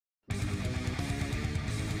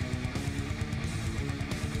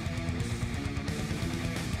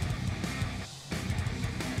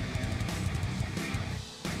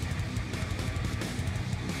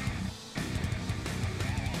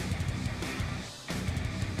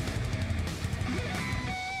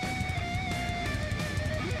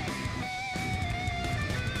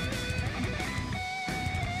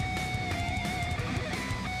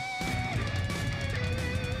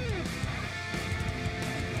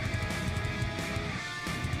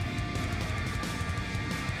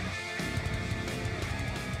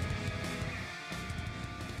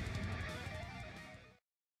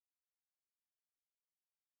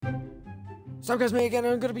So guys, me again,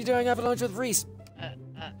 and I'm going to be doing Avalanche with Reese.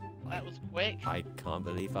 That was quick. I can't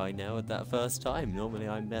believe I nailed that first time. Normally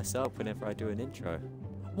I mess up whenever I do an intro.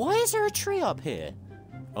 Why is there a tree up here?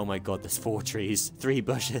 Oh my god, there's 4 trees, 3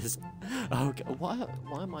 bushes. Okay, why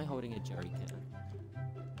am I holding a jerry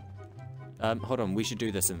can? Hold on, we should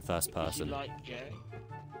do this in first person. You like Jerry?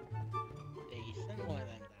 You send one of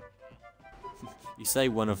them down first. You say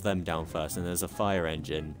one of them down first, and there's a fire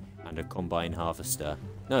engine and a combine harvester.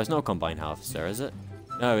 No, it's not a combine harvester, is it?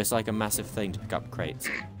 No, it's like a massive thing to pick up crates.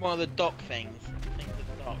 One of the dock things. I think the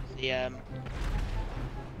docks. The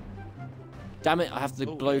Damn it, I have the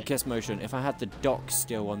blow dear. kiss motion. If I had the dock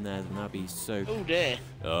still on there, then that'd be so... Oh dear.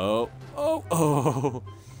 Oh,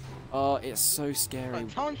 it's so scary. Right,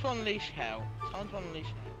 time to unleash hell. Time to unleash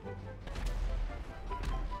hell.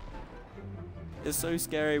 It's so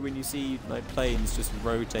scary when you see like planes just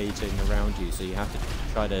rotating around you, so you have to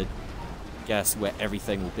try to guess where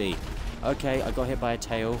everything will be. Okay, I got hit by a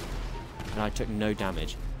tail, and I took no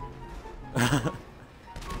damage.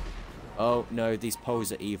 Oh no, these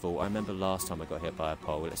poles are evil. I remember last time I got hit by a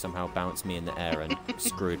pole, it somehow bounced me in the air and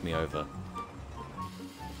screwed me over.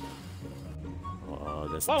 Oh,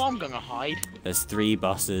 Well, I'm gonna hide. There's 3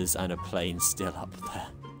 buses and a plane still up there.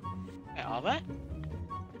 Wait, are there?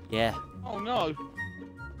 Yeah. Oh no.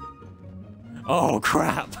 Oh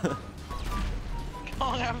crap!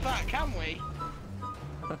 Can't have that, can we?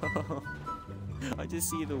 I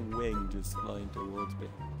just see the wing just flying towards me.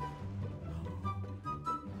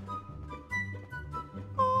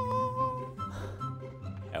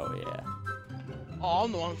 Hell yeah. Oh,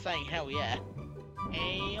 I'm the one saying hell yeah.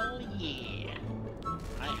 Hell yeah.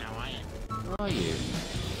 Hi, how are you? Where are you?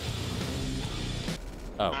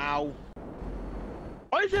 Oh. Ow.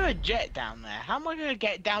 Why is there a jet down there? How am I gonna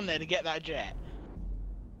get down there to get that jet?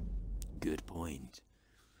 Good point.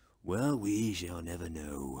 Well, we shall never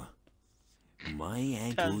know. My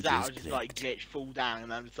ankle Turns out I just just like glitch, fall down,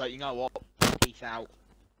 and I'm just like, you know what? Peace out.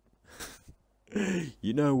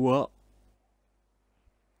 You know what?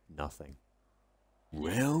 Nothing.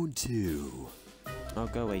 Round 2. Oh,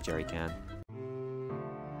 go away, Jerry can.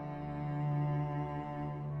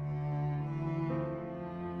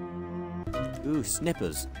 Ooh,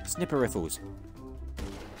 snippers. Snipper riffles.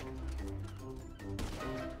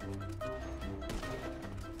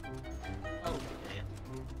 Oh dear.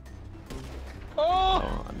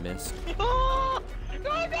 Oh, I missed. Oh!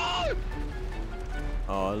 No, no!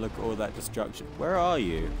 Oh, look at all that destruction. Where are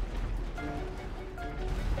you?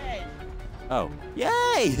 Dead. Oh,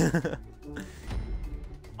 yay!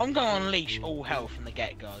 I'm gonna unleash all hell from the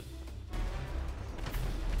get-go.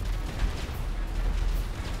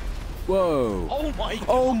 Whoa! Oh my god!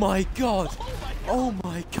 Oh my god! Oh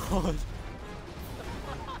my god! Oh my god!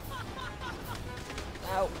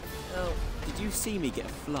 Ow! Ow! Did you see me get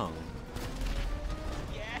flung?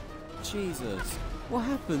 Yeah. Jesus! What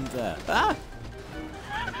happened there? Ah!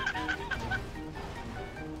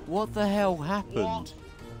 What the hell happened?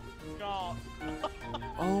 God.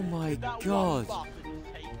 Oh my That god! one button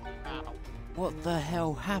just takes me out. What the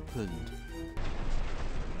hell happened?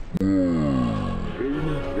 You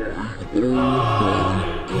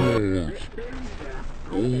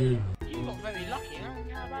got very lucky,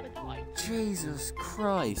 and I'm about to die. Jesus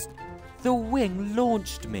Christ! The wing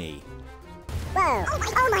launched me! Whoa!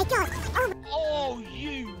 Oh my god! Oh,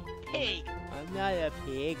 you pig! I'm not a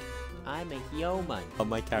pig. I'm a human. Oh,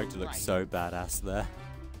 my character looks so badass there.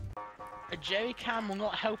 A jerry can will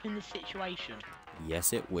not help in this situation.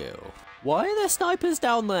 Yes, it will. Why are there snipers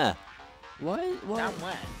down there? Why? Down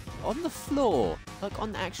where? On the floor, like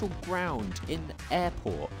on the actual ground in the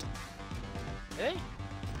airport. Really?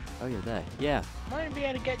 Oh, you're there. Yeah. Might not be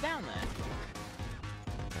able to get down there.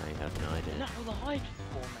 I have no idea. Not with a hide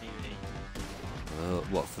for maybe.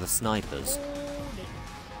 What, for the snipers?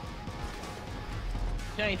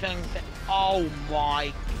 The only thing that. Oh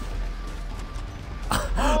my.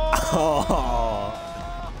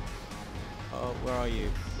 Oh. Oh, where are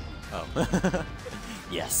you? Oh.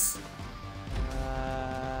 Yes. What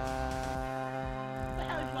the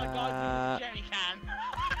hell is my guy with the jerry can?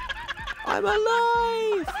 I'm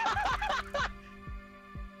alive!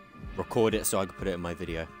 Record it so I can put it in my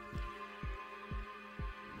video.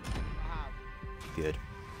 Wow. Good.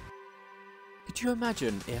 Could you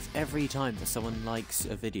imagine if every time that someone likes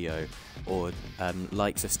a video or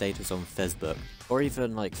likes a status on Facebook or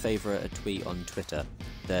even like favorite a tweet on Twitter,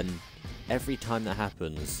 then every time that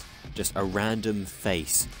happens, just a random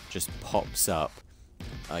face just pops up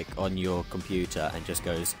like on your computer and just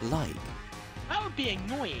goes like. That would be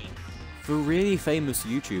annoying. For really famous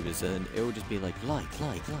YouTubers, and it will just be like like.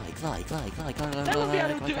 They would be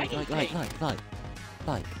able to do anything.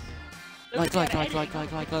 Like.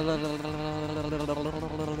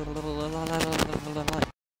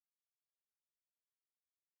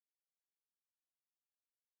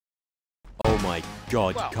 Oh my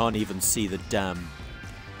god, Well. you can't even see the damn,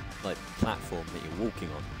 like, platform that you're walking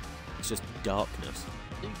on. It's just darkness.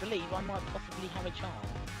 Do you believe I might possibly have a chance?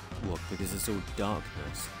 What, because it's all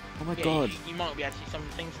darkness? Oh my Yeah, god, you might be able to see some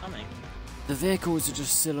things coming. the vehicles are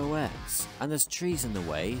just silhouettes, and there's trees in the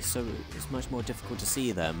way, so it's much more difficult to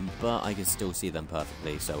see them, but I can still see them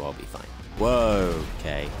perfectly, so I'll be fine. Whoa,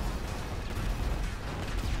 okay.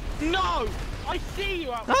 No! I see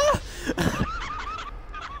you up. Ah!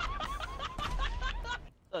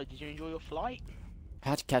 So, did you enjoy your flight? I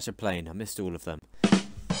had to catch a plane, I missed all of them.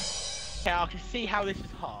 Yeah, I can see how this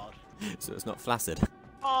is hard. So it's not flaccid.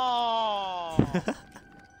 Oh!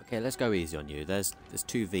 Okay, let's go easy on you. There's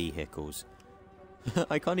 2 vehicles.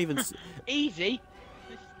 I can't even s Easy?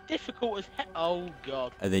 It's difficult as hell. Oh,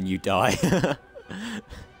 God. And then you die.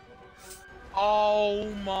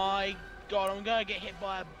 Oh, my God. I'm going to get hit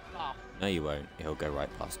by a bus. No, you won't. He'll go right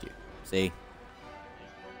past you. See?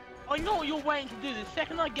 I know what you're waiting to do. The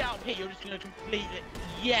second I get up here, you're just going to complete it.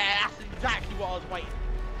 Yeah, that's exactly what I was waiting for.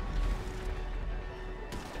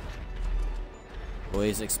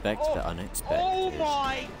 Always expect the unexpected. Oh,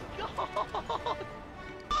 my God.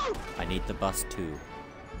 I need the bus too.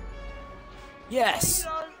 Yes!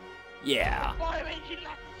 No. Yeah! Fire engine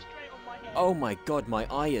landed straight on my head. Oh my god, my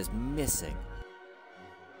eye is missing.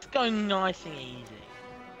 It's going nice and easy.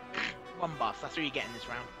 One bus, that's all you get in this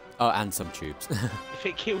round. Oh, and some tubes. If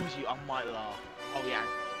it kills you, I might laugh. Oh, yeah.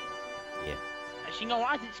 Yeah. Actually, no,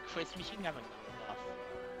 as it's Christmas, you can have a bus.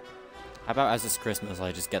 How about as it's Christmas,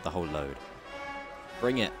 I just get the whole load?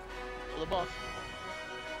 Bring it. For the boss.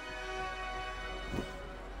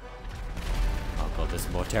 Oh god, this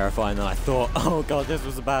is more terrifying than I thought. Oh god, this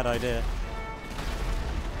was a bad idea.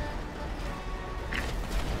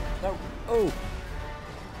 No. Oh.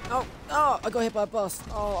 Oh, oh, I got hit by a bus.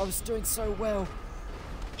 Oh, I was doing so well.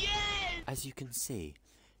 Yes! As you can see,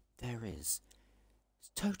 there is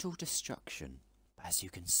total destruction. As you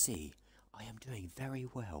can see, I am doing very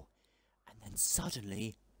well. And then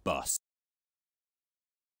suddenly, bus.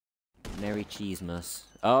 Merry Cheesemas.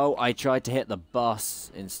 Oh, I tried to hit the bus.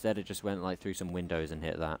 Instead, it just went like through some windows and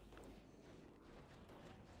hit that.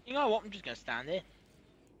 You know what? I'm just going to stand here.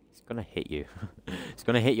 It's gonna hit you. It's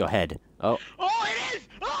gonna hit your head. Oh. Oh, it is!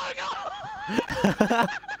 Oh,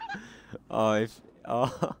 no!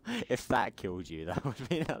 Oh, if that killed you, that would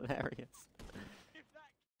be hilarious.